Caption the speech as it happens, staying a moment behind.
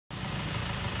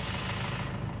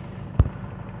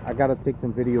I gotta take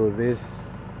some video of this.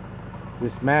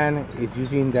 This man is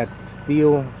using that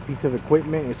steel piece of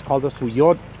equipment. It's called a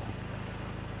suyot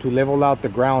to level out the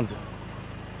ground.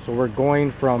 So we're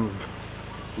going from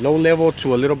low level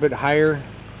to a little bit higher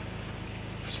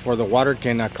for the water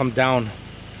can come down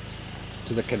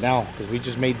to the canal, because we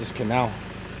just made this canal.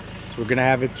 So we're gonna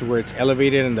have it to where it's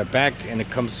elevated in the back and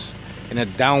it comes in a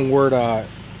downward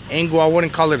angle. I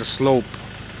wouldn't call it a slope.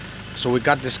 So we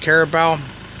got this carabao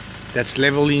that's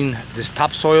leveling this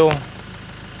topsoil,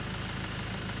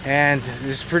 and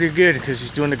this is pretty good because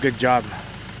he's doing a good job.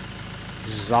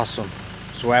 This is awesome.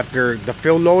 So after the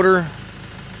fill loader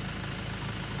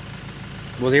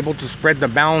was able to spread the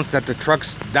mounds that the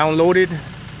trucks downloaded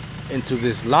into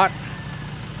this lot,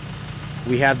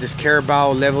 we have this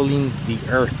carabao leveling the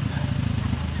earth.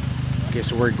 Okay,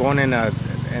 so we're going in a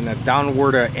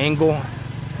downward angle,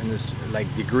 and there's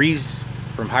like degrees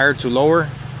from higher to lower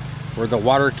where the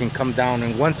water can come down.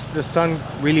 And once the sun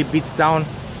really beats down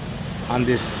on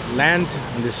this land,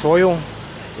 on this soil,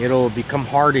 it'll become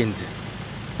hardened.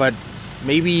 But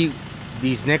maybe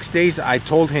these next days, I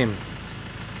told him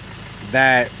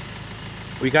that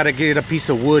we got to get a piece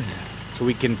of wood so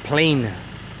we can plane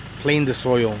the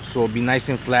soil so it'll be nice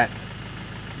and flat.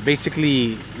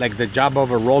 Basically like the job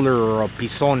of a roller, or a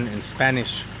pisón in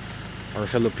Spanish or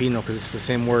Filipino, because it's the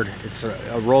same word. It's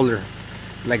a roller,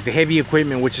 like the heavy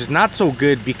equipment, which is not so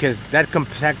good because that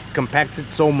compacts it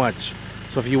so much.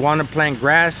 So if you want to plant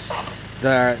grass,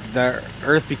 the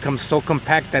earth becomes so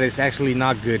compact that it's actually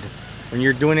not good. When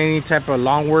you're doing any type of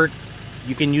lawn work,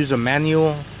 you can use a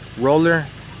manual roller,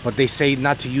 but they say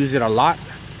not to use it a lot.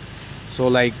 So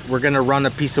like we're gonna run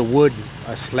a piece of wood,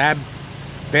 a slab,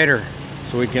 better,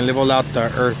 so we can level out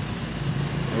the earth.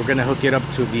 We're gonna hook it up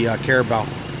to the carabao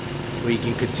so you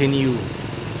can continue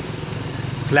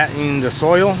flattening the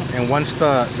soil. And once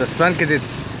the sun, because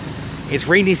it's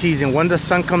rainy season, when the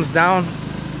sun comes down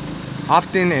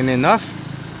often and enough,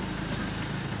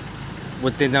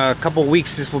 within a couple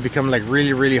weeks this will become like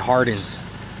really hardened.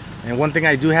 And one thing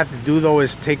I do have to do though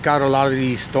is take out a lot of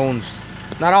these stones.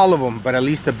 Not all of them, but at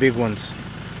least the big ones.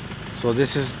 So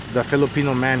this is the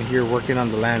Filipino man here working on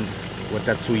the land with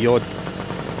that suyot.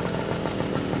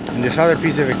 And this other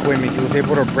piece of equipment, he was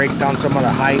able to break down some of the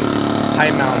high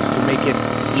mounds to make it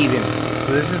even.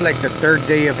 So this is like the third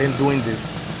day of him doing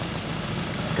this,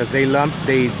 because they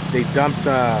dumped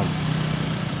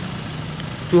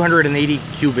 280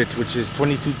 cubits, which is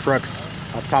 22 trucks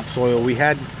of topsoil. We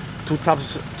had two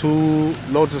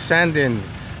loads of sand and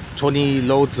 20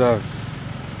 loads of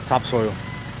topsoil.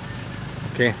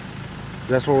 Okay,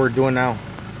 so that's what we're doing now,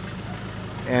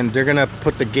 and they're gonna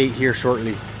put the gate here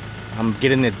shortly. I'm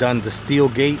getting it done. The steel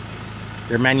gate,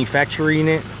 they're manufacturing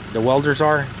it. The welders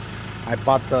are. I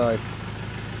bought the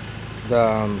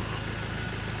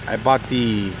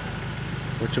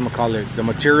whatchamacallit, the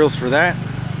materials for that,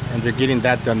 and they're getting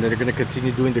that done. They're gonna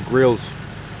continue doing the grills,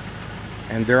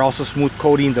 and they're also smooth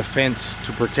coating the fence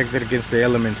to protect it against the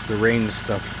elements, the rain and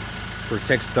stuff.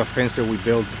 Protects the fence that we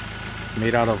build,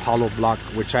 made out of hollow block,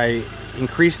 which I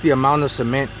increased the amount of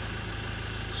cement.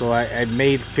 So I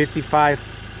made 45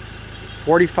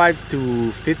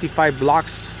 to 55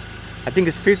 blocks. I think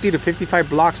it's 50 to 55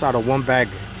 blocks out of one bag,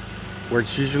 where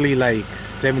it's usually like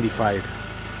 75.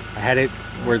 I had it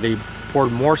where they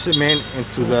poured more cement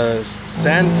into the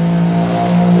sand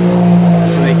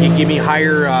so they can give me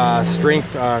higher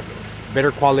strength,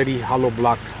 better quality hollow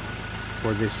block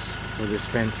for this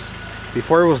fence.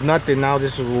 Before it was nothing. Now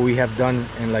this is what we have done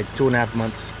in like 2.5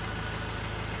 months.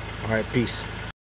 All right, peace.